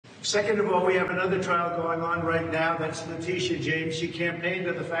Second of all, we have another trial going on right now. That's Letitia James. She campaigned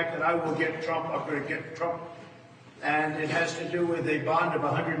on the fact that I will get Trump, I'm going to get Trump. And it has to do with a bond of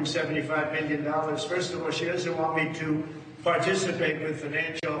 $175 million. First of all, she doesn't want me to participate with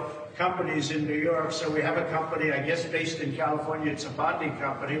financial companies in New York. So we have a company, I guess, based in California. It's a bonding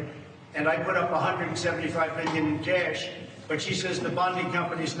company. And I put up $175 million in cash. But she says the bonding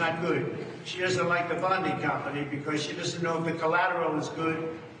company's not good. She doesn't like the bonding company because she doesn't know if the collateral is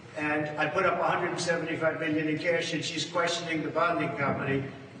good. And I put up $175 million in cash, and she's questioning the bonding company.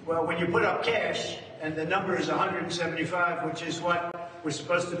 Well, when you put up cash, and the number is 175, which is what we're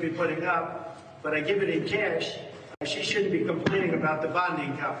supposed to be putting up, but I give it in cash, she shouldn't be complaining about the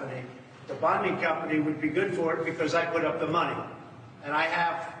bonding company. The bonding company would be good for it because I put up the money. And I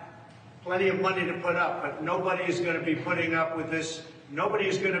have plenty of money to put up, but nobody is going to be putting up with this. Nobody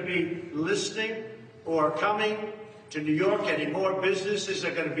is going to be listening or coming to New York anymore. Businesses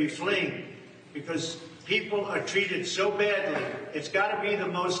are going to be fleeing because people are treated so badly. It's got to be the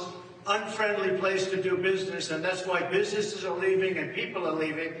most unfriendly place to do business, and that's why businesses are leaving and people are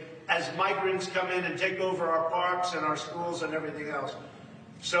leaving as migrants come in and take over our parks and our schools and everything else.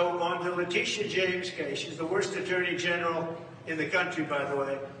 So on the Letitia James case, she's the worst attorney general in the country, by the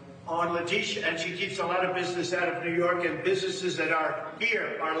way. On Letitia, and she keeps a lot of business out of New York, and businesses that are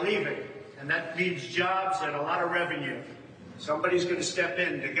here are leaving. And that means jobs and a lot of revenue. Somebody's going to step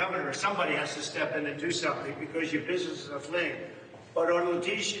in, the governor, or somebody has to step in and do something because your businesses are fleeing. But on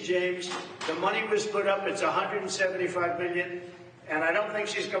Letitia James, the money was put up, it's $175 million, and I don't think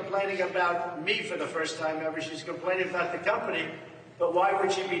she's complaining about me for the first time ever. She's complaining about the company, but why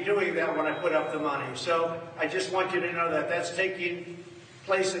would she be doing that when I put up the money? So I just want you to know that that's taking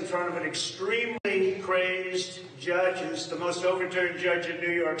place in front of an extremely crazed judge who's the most overturned judge in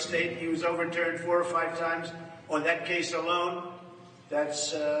New York State. He was overturned 4 or 5 times on that case alone.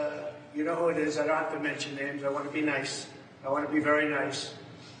 That's, you know who it is. I don't have to mention names. I want to be nice. I want to be very nice.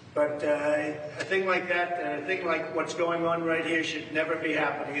 But a thing like that, and a thing like what's going on right here should never be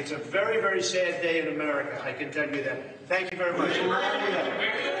happening. It's a very, very sad day in America, I can tell you that. Thank you very much.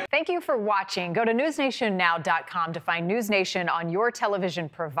 Thank you for watching. Go to NewsNationNow.com to find NewsNation on your television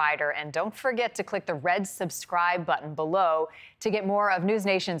provider. And don't forget to click the red subscribe button below to get more of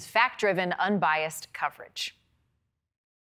NewsNation's fact-driven, unbiased coverage.